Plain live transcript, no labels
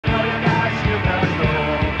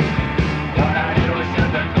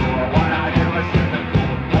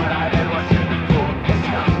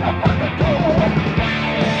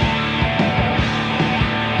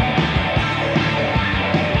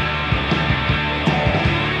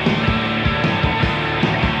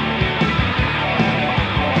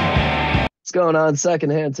What's going on,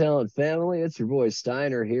 Secondhand Talent family? It's your boy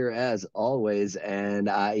Steiner here as always, and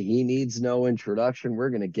he needs no introduction. We're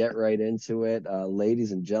going to get right into it.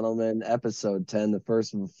 Ladies and gentlemen, episode 10, the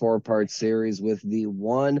first of a four-part series with the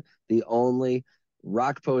one, the only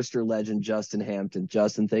rock poster legend, Justin Hampton.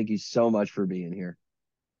 Justin, thank you so much for being here.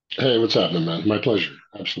 Hey, what's happening, man? My pleasure.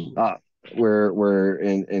 Absolutely. Uh, we're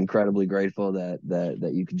incredibly grateful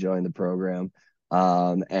that you could join the program.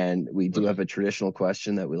 And we do have a traditional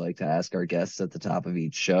question that we like to ask our guests at the top of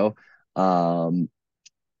each show. Um,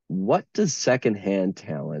 what does secondhand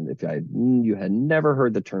talent, if you had never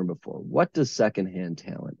heard the term before, what does secondhand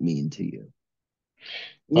talent mean to you?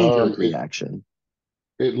 Knee-jerk It reaction.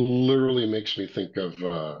 it literally makes me think of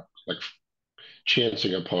like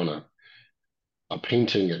chancing upon a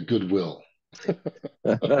painting at Goodwill, you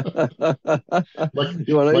like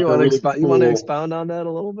you like a want to really expound cool. expound on that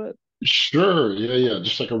a little bit? Sure, yeah, yeah,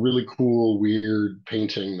 just like a really cool, weird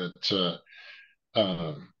painting that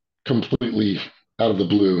completely out of the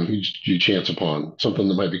blue you chance upon something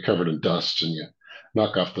that might be covered in dust, and you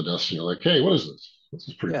knock off the dust, and you're like, "Hey, what is this? This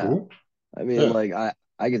is pretty Yeah. cool." I mean, Yeah, like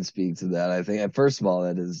I can speak to that. I think first of all,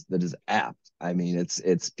 that is apt. I mean,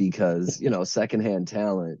 it's because, secondhand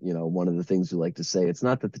talent, one of the things we like to say, it's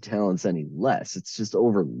not that the talent's any less, it's just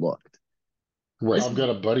overlooked. right. This I've is got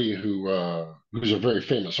a buddy who's a very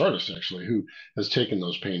famous artist actually, who has taken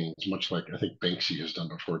those paintings, much like I think Banksy has done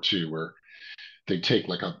before too, where they take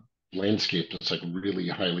like a landscape that's like really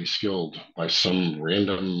highly skilled by some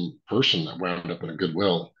random person that wound up in a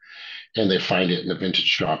Goodwill, and they find it in a vintage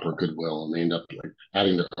shop or Goodwill, and they end up like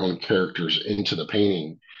adding their own characters into the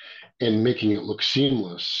painting and making it look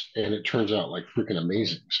seamless, and it turns out like freaking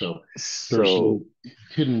amazing. So there's so little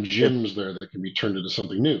hidden if gems there that can be turned into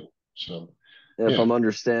something new. So if yeah. I'm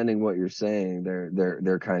understanding what you're saying,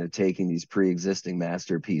 they're kind of taking these pre-existing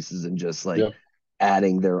masterpieces and just like Yep.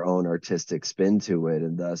 adding their own artistic spin to it,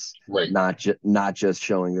 and thus Right. not just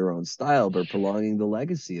showing their own style, but prolonging the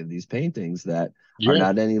legacy of these paintings that are Yeah.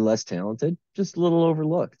 not any less talented, just a little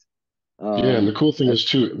overlooked. Yeah. And the Um, cool thing and is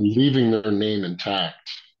too, leaving their name intact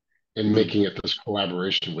and mm, making it this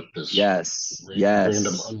collaboration with this yes, random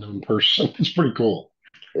yes. unknown person. It's pretty cool.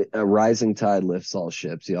 A rising tide lifts all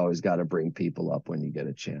ships. You always got to bring people up when you get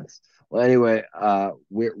a chance. Well, anyway,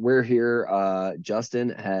 we're here.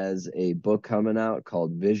 Justin has a book coming out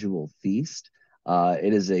called Visual Feast.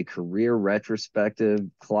 It is a career retrospective,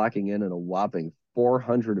 clocking in at a whopping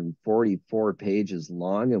 444 pages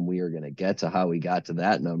long, and we are going to get to how we got to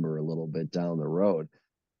that number a little bit down the road.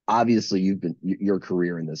 Obviously, your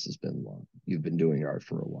career in this has been long. You've been doing art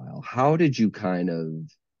for a while. How did you kind of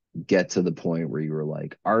get to the point where you were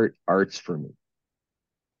like, art's for me?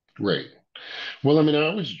 Right. Well, I mean, I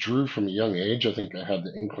always drew from a young age. I think I had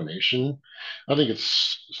the inclination. I think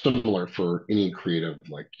it's similar for any creative,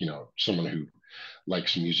 like, someone who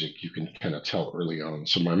likes music, you can kind of tell early on.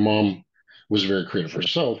 So my mom was very creative Sure.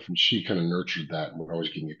 herself, and she kind of nurtured that and would always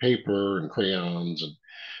give me paper and crayons, and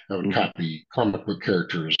I would Hmm. copy comic book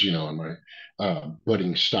characters, in my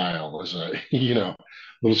budding style as a,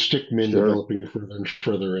 little stick men Sure. developing further and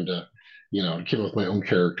further into, I came up with my own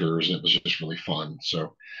characters, and it was just really fun.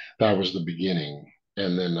 So that was the beginning.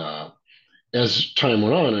 And then as time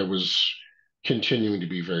went on, I was continuing to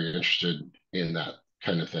be very interested in that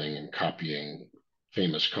kind of thing and copying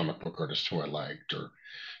famous comic book artists who I liked, or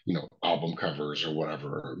album covers or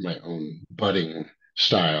whatever, my own budding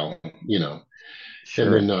style, you know. And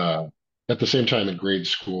Sure. then at the same time in grade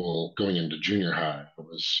school, going into junior high,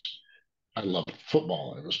 I loved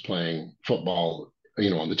football. I was playing football,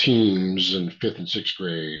 on the teams in fifth and sixth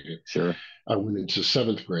grade. Sure. I went into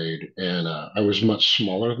seventh grade, and I was much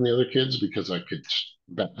smaller than the other kids because I could.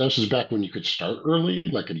 This is back when you could start early,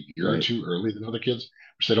 like a year or Right. two early than other kids,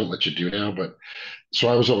 which they don't let you do now. But so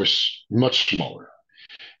I was always much smaller,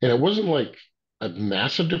 and it wasn't like a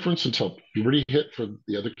massive difference until puberty hit for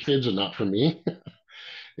the other kids and not for me.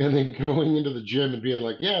 And then going into the gym and being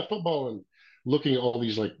like, "Yeah, football," and looking at all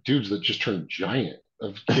these like dudes that just turned giant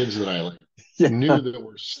of kids that I like Yeah. knew that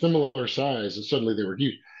were similar size, and suddenly they were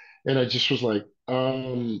huge, and I just was like,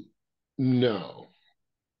 no,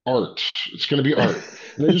 art. It's going to be art.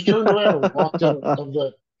 And I just turned around and walked out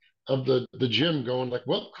of the gym, going like,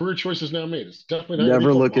 "Well, career choice is now made. It's definitely not going to be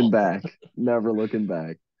Never looking football. back. Never looking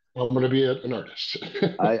back. I'm going to be an artist."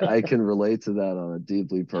 I can relate to that on a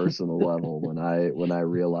deeply personal level when I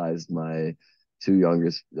realized my two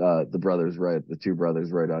youngest the two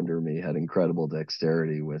brothers right under me had incredible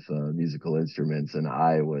dexterity with musical instruments, and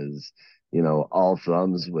I was, all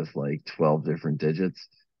thumbs with like 12 different digits,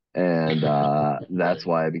 and that's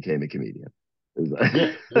why I became a comedian.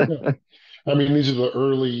 Yeah, there you go. I mean, these are the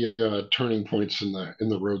early turning points in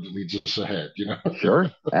the road that leads us ahead, you know?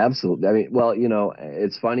 Sure, absolutely. I mean, well,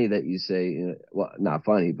 it's funny that you say, well, not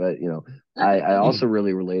funny, but I also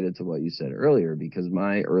really related to what you said earlier because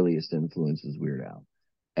my earliest influence was Weird Al.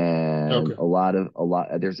 And Okay,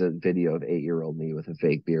 there's a video of 8-year-old me with a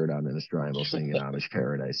fake beard on in a Strymel singing Amish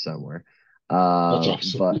Paradise somewhere. that's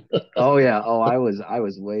awesome. But oh yeah, I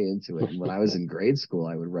was way into it. And when I was in grade school,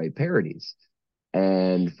 I would write parodies.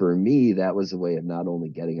 And for me, that was a way of not only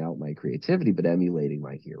getting out my creativity, but emulating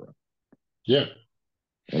my hero. Yeah,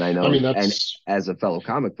 And I I know, mean, and that's as a fellow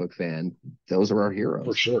comic book fan, those are our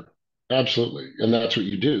for heroes. sure. Absolutely. And that's what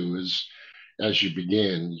you do is as you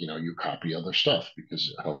begin, you know, you copy other stuff because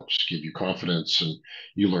it helps give you confidence and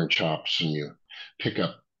you learn chops and you pick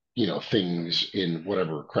up, you know, things in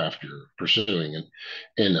whatever craft you're pursuing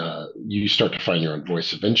and you start to find your own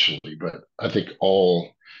voice eventually. But I think all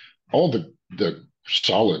the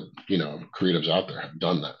solid, you know, creatives out there have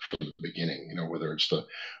done that from the beginning, you know, whether it's the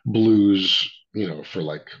blues, you know, for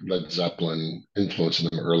like Led Zeppelin influencing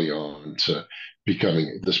them early on to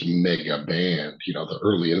becoming this mega band, you know, the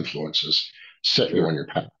early influences set you on Sure. your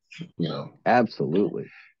path, you know.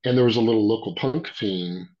 Absolutely. And there was a little local punk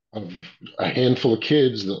scene of a handful of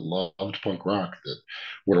kids that loved punk rock that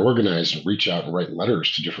would organize and reach out and write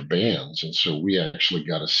letters to different bands. And so we actually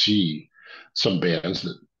got to see some bands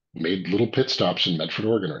that made little pit stops in Medford,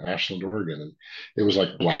 Oregon or Ashland, Oregon. And it was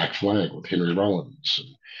like Black Flag with Henry Rollins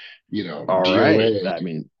and, you know, All right. DOA, I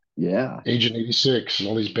mean, yeah, Agent 86, and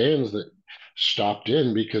all these bands that stopped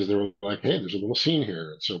in because they were like, hey, there's a little scene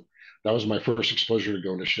here. And so that was my first exposure to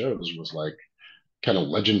going to shows was like, kind of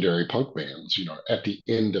legendary punk bands, you know, at the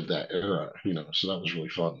end of that era, you know, so that was really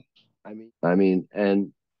fun.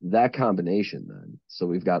 and that combination then. So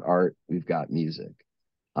we've got art, we've got music.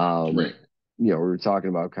 Um, Right. we were talking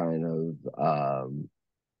about kind of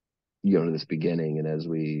this beginning, and as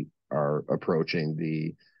we are approaching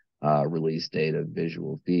the release date of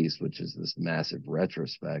Visual Feast, which is this massive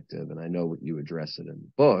retrospective, and I know what you address it in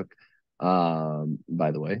the book.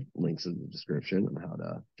 By the way, links in the description on how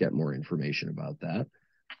to get more information about that.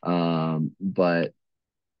 But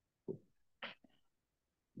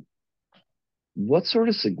what sort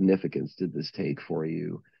of significance did this take for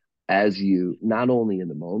you as you not only in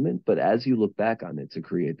the moment, but as you look back on it to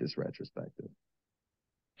create this retrospective?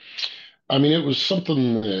 I mean, it was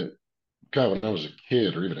something that, God, when I was a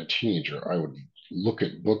kid or even a teenager, I would look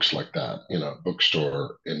at books like that in a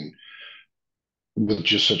bookstore and with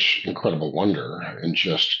just such incredible wonder and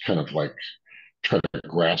just kind of like try to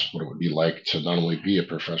grasp what it would be like to not only be a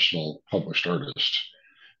professional published artist,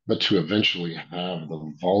 but to eventually have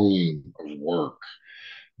the volume of work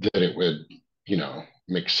that it would, you know,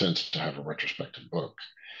 make sense to have a retrospective book.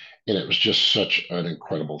 And it was just such an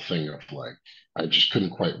incredible thing of like, I just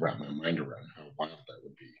couldn't quite wrap my mind around how wild that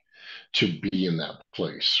would be to be in that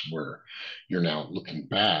place where you're now looking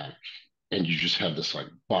back and you just have this like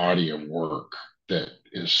body of work that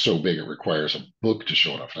is so big it requires a book to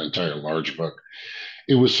show it off, an entire large book.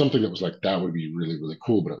 It was something that was like that would be really, really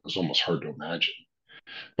cool, but it was almost hard to imagine.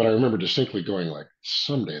 But I remember distinctly going like,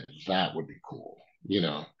 someday that would be cool, you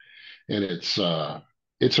know? And it's a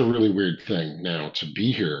really weird thing now to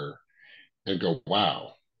be here and go,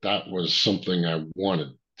 wow, that was something I wanted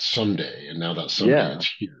someday, and now that someday Yeah,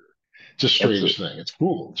 it's here. It's a that's strange thing. It's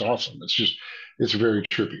cool. It's awesome. It's just it's very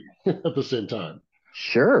trippy at the same time.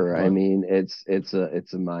 sure. I But mean, it's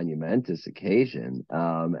a monumentous occasion.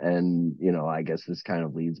 And I guess this kind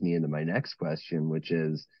of leads me into my next question, which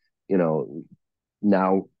is, you know,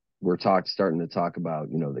 now we're starting to talk about,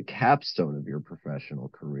 the capstone of your professional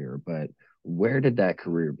career, but where did that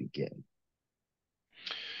career begin?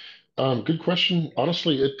 good question.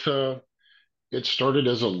 Honestly, it started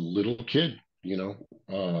as a little kid. You know,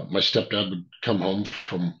 my stepdad would come home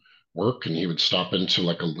from work and he would stop into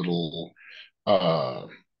like a little uh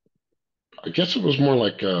I guess it was more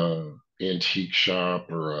like a antique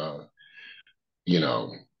shop or a, you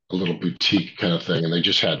know, a little boutique kind of thing. And they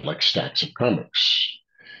just had like stacks of comics.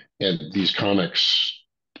 And these comics,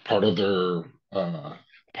 part of their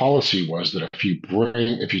policy was that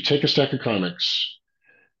if you take a stack of comics,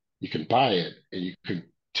 you can buy it and you can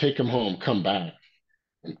take them home, come back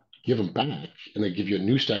and give them back. And they give you a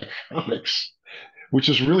new stack of comics, which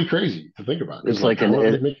is really crazy to think about. Cause It's like, like an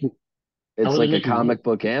how it's are they like a making money? comic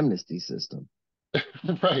book amnesty system.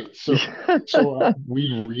 Right. So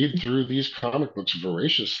we'd read through these comic books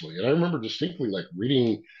voraciously, and I remember distinctly like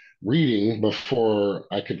reading before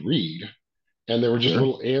I could read, and there were just Sure,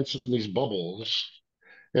 little ants in these bubbles.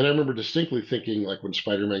 And I remember distinctly thinking like when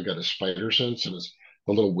Spider-Man got his spider sense and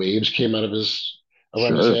the little waves came out of his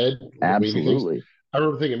around his sure, head, little wavy things. absolutely. I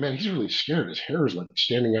remember thinking, man, he's really scared. His hair is like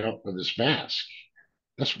standing out of this mask.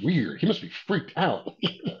 That's weird. He must be freaked out.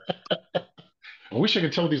 I wish I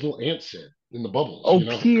could tell what these little ants said in the bubbles, Oh,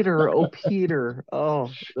 Peter. Oh, Peter.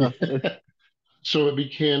 Oh, So it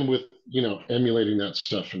began with, emulating that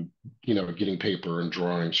stuff and, getting paper and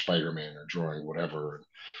drawing Spider-Man or drawing whatever.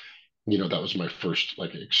 That was my first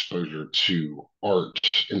like exposure to art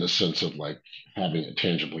in the sense of like having it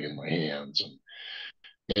tangibly in my hands.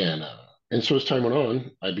 And so as time went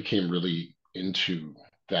on, I became really into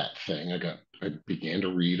that thing. I began to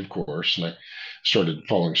read, of course, and I started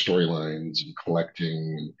following storylines and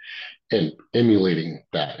collecting and emulating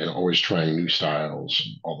that and always trying new styles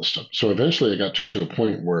and all this stuff. So eventually I got to a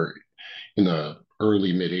point where in the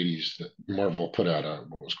early mid 80s that Marvel put out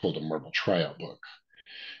what was called a Marvel tryout book.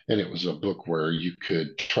 And it was a book where you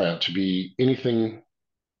could try out to be anything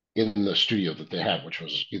in the studio that they had, which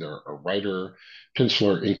was either a writer,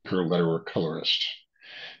 penciler, inker, letterer, colorist.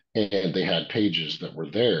 And they had pages that were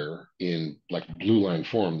there in like blue line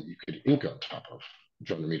form that you could ink on top of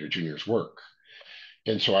John Romita Jr.'s work.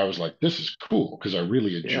 And so I was like, this is cool because I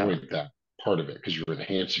really yeah. enjoyed that part of it because you were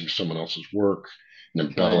enhancing someone else's work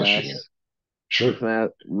and Can I embellishing ask? it. Sure. Can I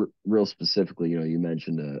real specifically? You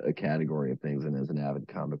mentioned a category of things, and as an avid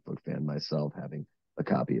comic book fan myself, having a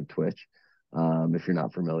copy of Twitch. If you're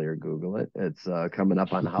not familiar, Google it. It's coming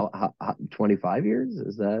up on how 25 years?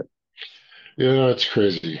 Is that? Yeah, it's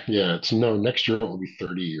crazy. Yeah, it's no, next year it will be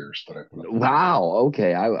 30 years that I put up the book. Wow.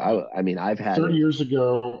 Okay. Uh, I mean, I've had 30 it. years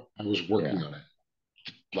ago, I was working Yeah. on it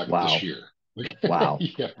like this Wow. year. Like, Wow.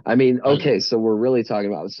 yeah, I mean, I know. okay, so we're really talking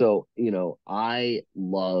about, so, I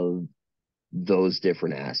love those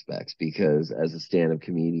different aspects because as a stand-up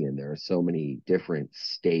comedian, there are so many different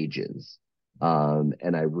stages.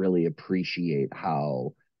 And I really appreciate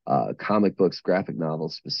how comic books, graphic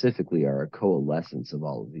novels specifically are a coalescence of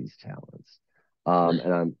all of these talents. Right.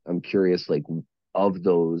 And I'm curious, like, of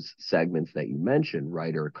those segments that you mentioned,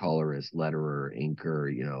 writer, colorist, letterer,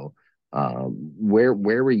 inker, where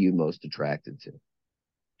were you most attracted to?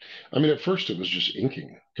 I mean, at first it was just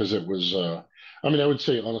inking because it was, I mean, I would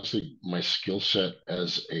say honestly, my skill set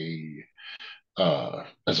as a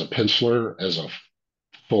penciler, as a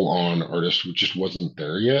full-on artist, which just wasn't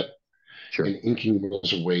there yet. Sure. And inking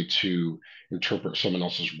was a way to interpret someone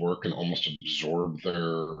else's work and almost absorb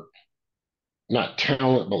their not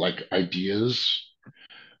talent, but like ideas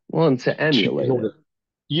Well, and to in emulate it. order.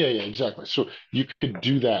 Yeah, yeah, exactly. So you could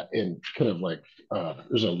do that in kind of like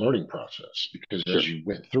there's a learning process because as Sure. you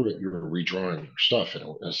went through it, you were redrawing your stuff in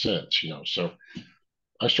a sense. So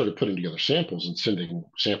I started putting together samples and sending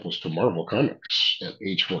samples to Marvel Comics at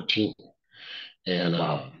age 14. And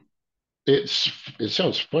Wow. it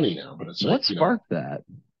sounds funny now, but it's What like, sparked that?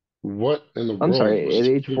 what in the I'm world sorry, was at this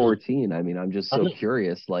age kid? 14, I mean, I'm just I so know,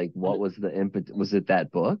 curious. Like, what was the input? Was it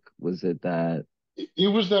that book? Was it that? it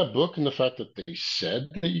was that book and the fact that they said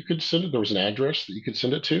that you could send it. There was an address that you could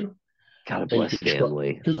send it to, God and you bless could try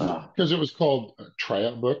Stanley. Oh, because it was called a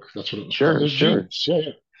tryout book. That's what it was called. It sure, was sure. genius. Yeah,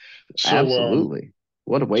 yeah. So, Absolutely.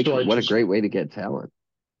 so I What a just great way to get talent.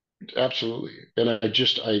 absolutely, and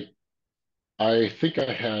I think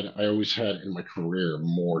I always had in my career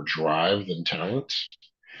more drive than talent.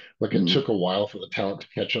 Like it Mhm. took a while for the talent to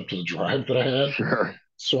catch up to the drive that I had. Sure,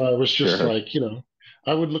 So I was just sure, like,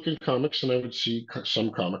 I would look in comics and I would see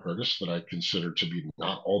some comic artists that I considered to be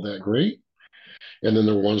not all that great. And then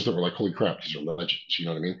there were ones that were like, holy crap, these are legends. You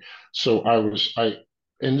know what I mean? So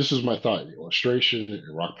and this is my thought, illustration,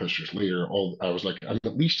 rock posters later, I was like, I'm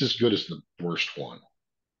at least as good as the worst one.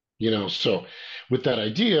 So with that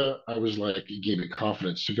idea, I was like, it gave me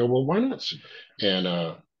confidence to go, well, why not submit it?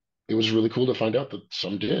 And it was really cool to find out that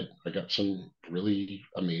some did. I got some really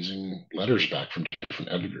amazing letters back from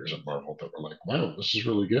different editors at Marvel that were like, wow, this is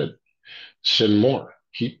really good. Send more.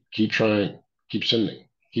 Keep trying, keep sending,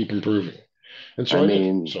 keep improving. And I so I did.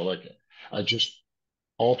 mean, So like I just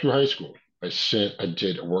all through high school,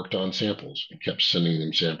 worked on samples and kept sending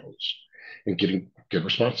them samples and getting good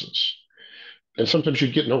responses. And sometimes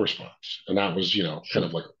you'd get no response. And that was, kind sure.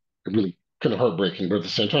 of like really kind of heartbreaking. But at the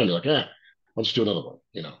same time, you're like, I'll just do another one.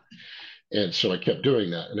 And so I kept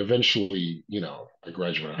doing that. And eventually, I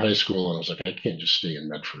graduated high school and I was like, I can't just stay in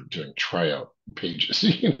Medford doing tryout pages.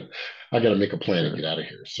 I got to make a plan and Sure. get out of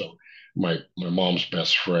here. So my mom's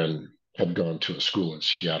best friend had gone to a school in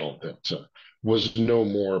Seattle that was no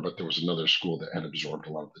more, but there was another school that had absorbed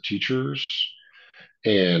a lot of the teachers.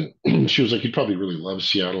 And she was like, you'd probably really love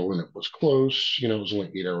Seattle. And it was close, it was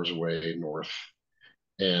only 8 hours away north.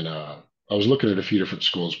 And I was looking at a few different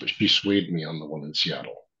schools, but she swayed me on the one in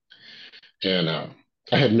Seattle. And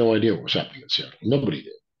I had no idea what was happening in Seattle. Nobody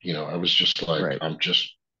did. I was just like, Right. I'm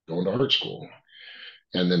just going to art school.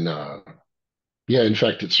 And then yeah, in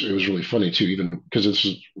fact, it was really funny too, even because this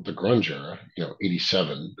was the grunge era,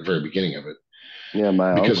 87, the very beginning of it. Yeah,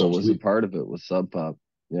 my Because I uncle was was a part of it with Sub Pop.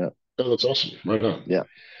 Yeah. oh, that's awesome, right on. Yeah.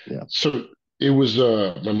 Yeah. So it was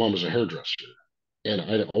my mom was a hairdresser, and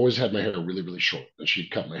I'd always had my hair really, really short, and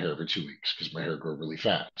she'd cut my hair every 2 weeks because my hair grew really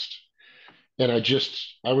fast. And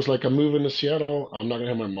I was like, I'm moving to Seattle. I'm not gonna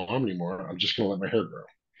have my mom anymore. I'm just gonna let my hair grow.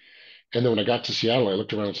 And then when I got to Seattle, I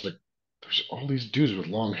looked around. It's like, there's all these dudes with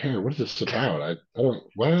long hair. What is this about? I don't,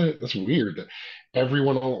 what? That's weird that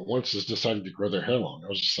everyone all at once has decided to grow their hair long. I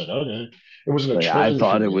was just like, okay. It wasn't a Like I trend for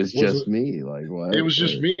thought it me. It was just wasn't, me. Like it what? was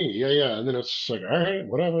just me. Yeah, yeah. And then it's just like, all right,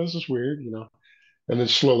 whatever. This is weird. And then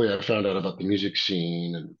slowly I found out about the music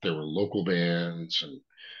scene and there were local bands. And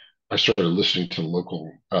I started listening to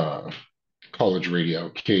local college radio.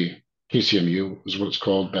 KCMU is what it's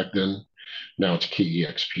called back then. Now it's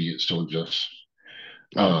KEXP. It still exists.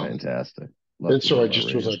 Oh, Um, fantastic. Love and to so hear I about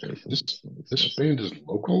just was radio like, stations. this It's this nice. band is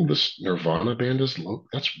local. This Nirvana band is local.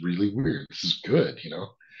 That's really weird. This is good.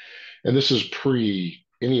 And this is pre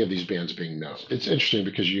any of these bands being known. It's interesting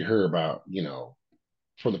because you hear about,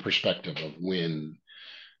 from the perspective of when,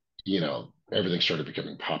 everything started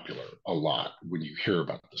becoming popular a lot when you hear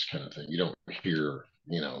about this kind of thing. You don't hear,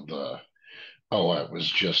 oh, it was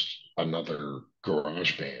just another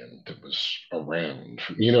garage band that was around.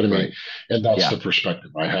 You know what I mean? Right. And that's Yeah. the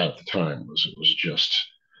perspective I had at the time was it was just,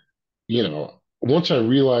 once I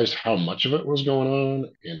realized how much of it was going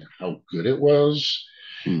on and how good it was,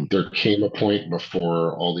 Mm. there came a point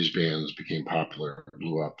before all these bands became popular and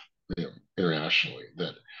blew up, internationally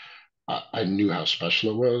that I knew how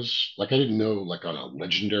special it was. Like I didn't know like on a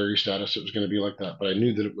legendary status it was going to be like that, but I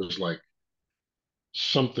knew that it was like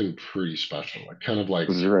something pretty special. Like kind of like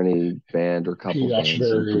Was there any band or couple Pete bands in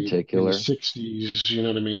Ashbury in the particular? 60s, you know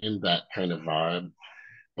what I mean? That kind of vibe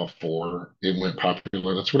before it went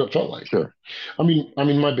popular. That's what it felt like. Sure. I mean,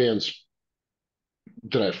 my bands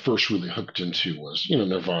that I first really hooked into was,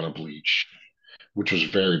 Nirvana Bleach, which was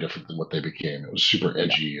very different than what they became. It was super Yeah.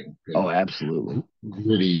 edgy and, Oh, absolutely.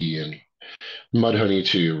 gritty and Mudhoney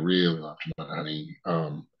too. Really loved Mudhoney.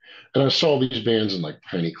 And I saw these bands in like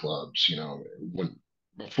tiny clubs, when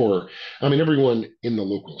before. I mean, everyone in the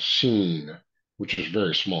local scene, which was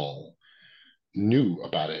very small, knew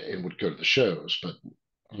about it and would go to the shows. But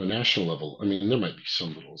on a national level, I mean, there might be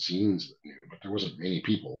some little zines that knew, but there wasn't many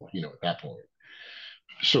people, at that point.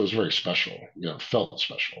 So it was very special, felt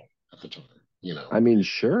special at the time. I mean,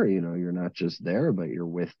 sure, you're not just there, but you're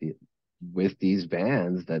with these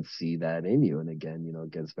bands that see that in you. And again,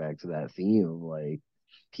 it gets back to that theme of like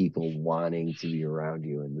people wanting to be around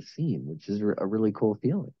you in the scene, which is a really cool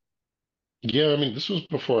feeling. Yeah, I mean, this was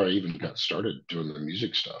before I even got started doing the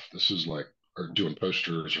music stuff. This is like, or doing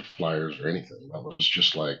posters or flyers or anything. That was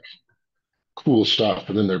just like cool stuff.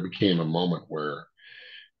 And then there became a moment where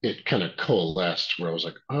it kind of coalesced where I was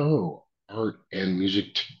like, oh, art and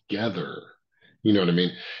music together. You know what I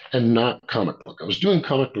mean? And not comic book. I was doing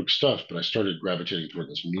comic book stuff, but I started gravitating toward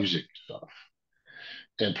this music stuff.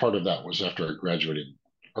 And part of that was after I graduated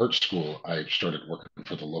art school, I started working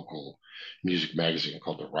for the local music magazine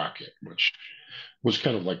called The Rocket, which was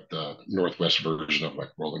kind of like the Northwest version of like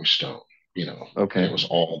Rolling Stone, and it Okay. was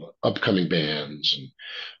all the upcoming bands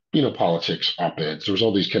and, politics, op-eds. There was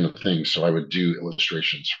all these kind of things. So I would do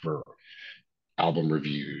illustrations for album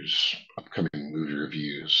reviews, upcoming movie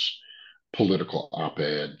reviews, political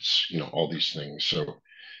op-eds, all these things. So,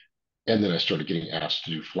 and then I started getting asked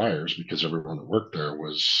to do flyers because everyone that worked there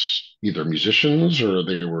was either musicians or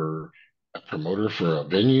they were a promoter for a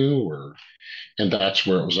venue or, and that's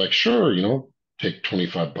where it was like, sure, take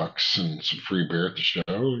 25 bucks and some free beer at the show.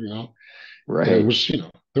 And it Right. was,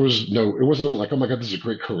 there was no, it wasn't like, oh my God, this is a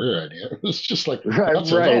great career idea. It was just like, Right, that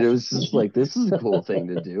sounds right. It awesome. was just like this is a cool thing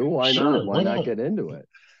to do. Why not? Sure, Why why not not? get into it?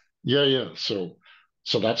 Yeah, yeah. So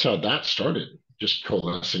that's how that started. Just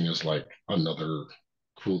coalescing as like another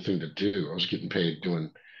cool thing to do. I was getting paid doing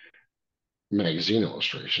magazine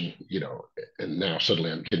illustration, and now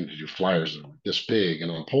suddenly I'm getting to do flyers that are this big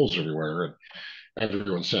and on poles everywhere, and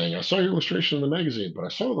everyone's saying, "I saw your illustration in the magazine, but I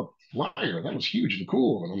saw the flyer. That was huge and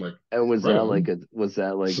cool." And I'm like, And "Right on. was that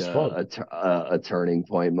This like is fun." a turning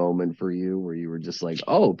point moment for you where you were just like,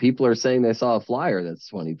 "Oh, people are saying they saw a flyer that's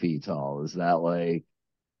 20 feet tall." Is that like,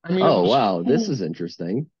 I mean, it "Oh, was wow, this cool. is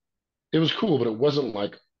interesting." It was cool, but it wasn't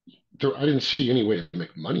like I didn't see any way to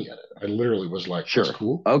make money at it. I literally was like, "That's Sure.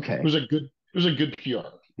 cool." It Okay. was a good. It was a good PR,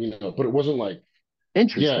 but it wasn't like, yeah,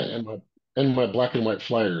 Interesting. and my black and white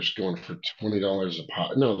flyers going for $20 a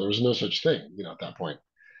pop. No, there was no such thing, at that point.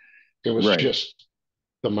 It was Right. just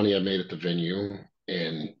the money I made at the venue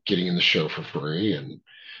and getting in the show for free and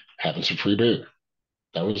having some free beer.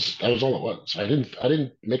 That was all it was. I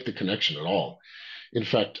didn't make the connection at all. In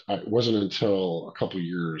fact, it wasn't until a couple of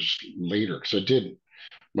years later, because I did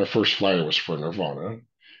my first flyer was for Nirvana. It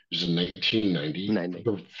was in 1990, 90.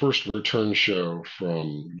 the first return show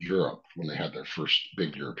from Europe when they had their first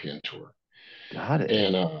big European tour, Got it.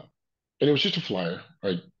 and it was just a flyer.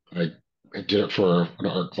 I I did it for an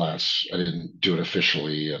art class. I didn't do it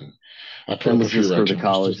officially, and I put And up a was few this for around the town just to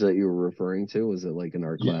college that you were referring to? Was it like an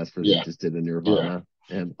art yeah class for they yeah just did a yeah Nirvana?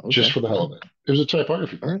 And just okay, for the hell all of it. It was a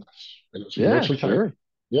typography class, right. and it was Yeah, mostly type. sure.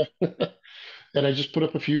 Yeah. And I just put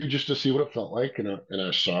up a few just to see what it felt like, and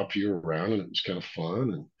I saw a few around, and it was kind of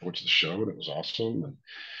fun. And I went to the show, and it was awesome.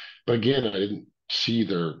 But again, I didn't see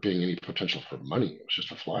there being any potential for money. It was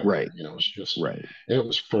just a flyer, Right, you know. It was just, right. and it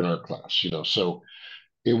was for an art class, you know. So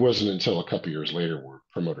it wasn't until a couple years later where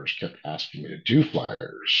promoters kept asking me to do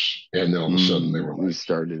flyers, and then all of a sudden they were You like,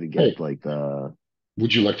 started to "Hey, get like the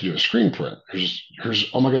would you like to do a screen print? Here's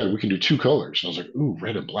oh my god, we can do two colors." And I was like, "Ooh,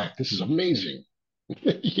 red and black. This is amazing,"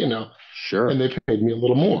 you know. And sure, they paid me a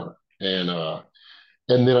little more, and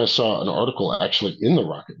then I saw an article actually in the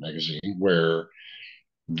Rocket magazine where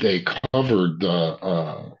they covered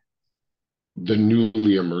the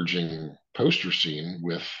newly emerging poster scene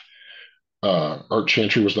with Art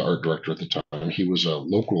Chantry was the art director at the time. He was a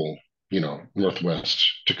local, you know, Northwest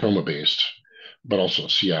Tacoma based, but also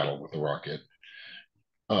Seattle with the Rocket.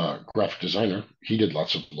 Graphic designer. He did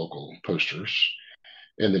lots of local posters,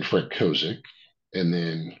 and then Frank Kozik, and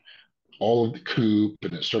then all of the Coop,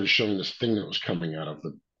 and it started showing this thing that was coming out of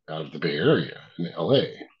the Bay Area in LA,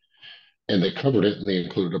 and they covered it and they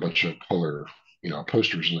included a bunch of color, you know,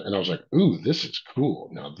 posters, and I was like, ooh, this is cool.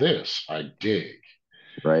 Now this I dig.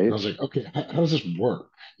 And I right? was like, okay, how does this work?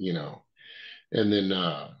 You know, and then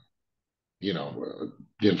you know,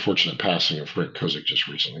 the unfortunate passing of Frank Kozik just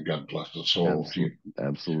recently. God bless his soul. He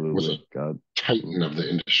Absolutely, was a absolutely. God, titan of the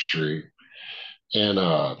industry, and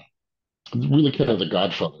really kind of the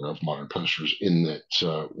godfather of modern posters. In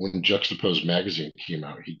that, when Juxtaposed magazine came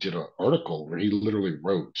out, he did an article where he literally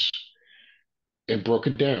wrote and broke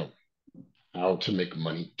it down how to make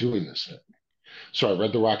money doing this thing. So I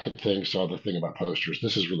read the Rocket thing, saw the thing about posters.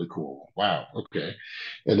 This is really cool. Wow. Okay.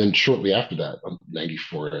 And then shortly after that,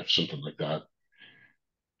 94, something like that,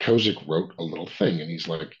 Kozik wrote a little thing and he's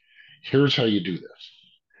like, here's how you do this.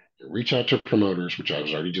 You reach out to promoters, which I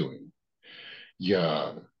was already doing. You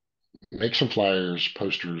make some flyers,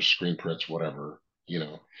 posters, screen prints, whatever, you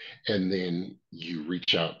know, and then you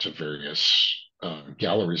reach out to various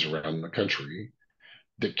galleries around the country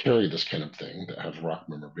that carry this kind of thing that have rock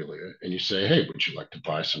memorabilia, and you say, hey, would you like to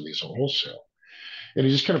buy some of these on wholesale? And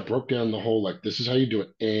he just kind of broke down the whole like, this is how you do it,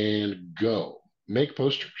 and go make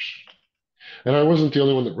posters. And I wasn't the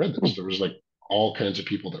only one that read this. There was like all kinds of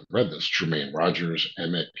people that read this. Jermaine Rogers,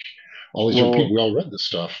 Emmett, all these young people. Well, We all read this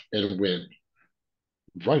stuff and went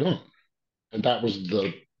right on. And that was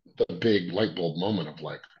the big light bulb moment of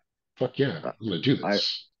like, fuck yeah, I'm gonna do I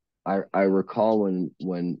this. I recall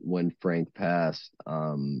when Frank passed,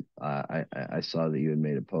 I saw that you had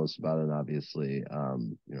made a post about it. And obviously,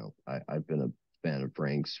 I've been a fan of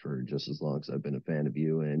Frank's for just as long as I've been a fan of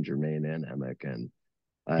you and Jermaine and Emick, and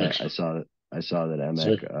I, Thanks, I man. saw I saw that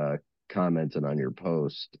So, Emick commented on your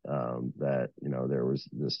post that there was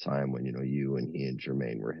this time when you and he and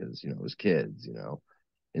Jermaine were his kids,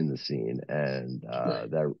 in the scene, and right.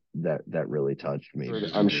 that really touched me. Very But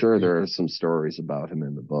easy I'm to sure do. there are some stories about him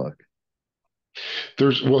in the book.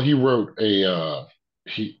 Well, he wrote I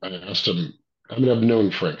asked him, I mean, I've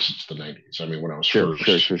known Frank since the 90s. I mean, when I was Sure, sure,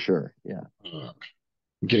 first sure, sure. Yeah. uh,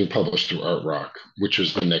 getting published through Art Rock, which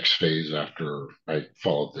was the next phase after I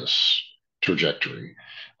followed this trajectory.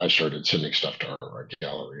 I started sending stuff to Art Rock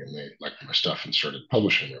Gallery, and they liked my stuff and started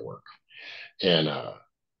publishing their work. And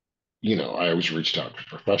I always reached out to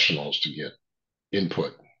professionals to get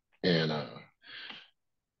input and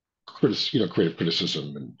creative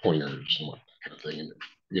criticism and pointers and that kind of thing.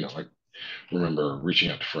 And I remember reaching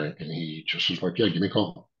out to Frank, and he just was like, "Yeah, give me a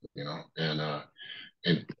call,"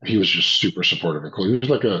 and he was just super supportive and cool. He was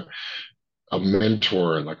like a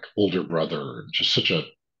mentor and like older brother, and just such a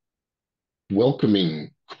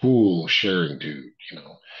welcoming, cool, sharing dude.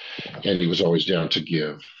 Yeah. And he was always down to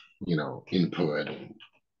give, input and,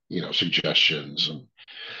 suggestions. And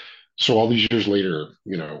so all these years later,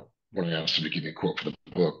 when I asked him to give me a quote for the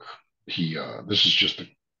book, this is just the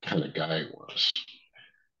kind of guy he was.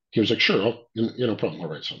 He was like, sure, no problem, I'll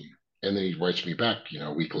write something. And then he writes me back,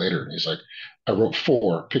 a week later, and he's like, I wrote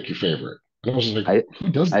four, pick your favorite. And I was like, I who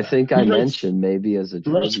does I that? think I mentioned maybe as a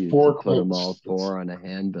Who writes tribute to four put them all quotes? four on a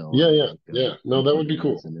handbill Yeah, and yeah, like yeah. No, that would include be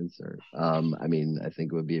them as cool. an insert. I mean, I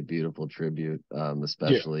think it would be a beautiful tribute, Yeah,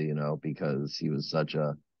 especially, because he was such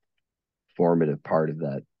a formative part of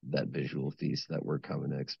that visual feast that we're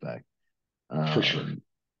coming to expect. for sure.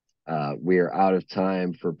 Um, we are out of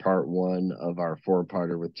time for part one of our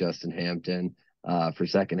four-parter with Justin Hampton. For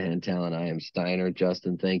Secondhand Talent, I am Steiner.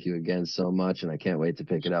 Justin, thank you again so much, and I can't wait to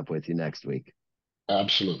pick it up with you next week.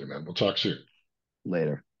 Absolutely, man. We'll talk soon.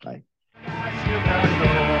 Later. Bye.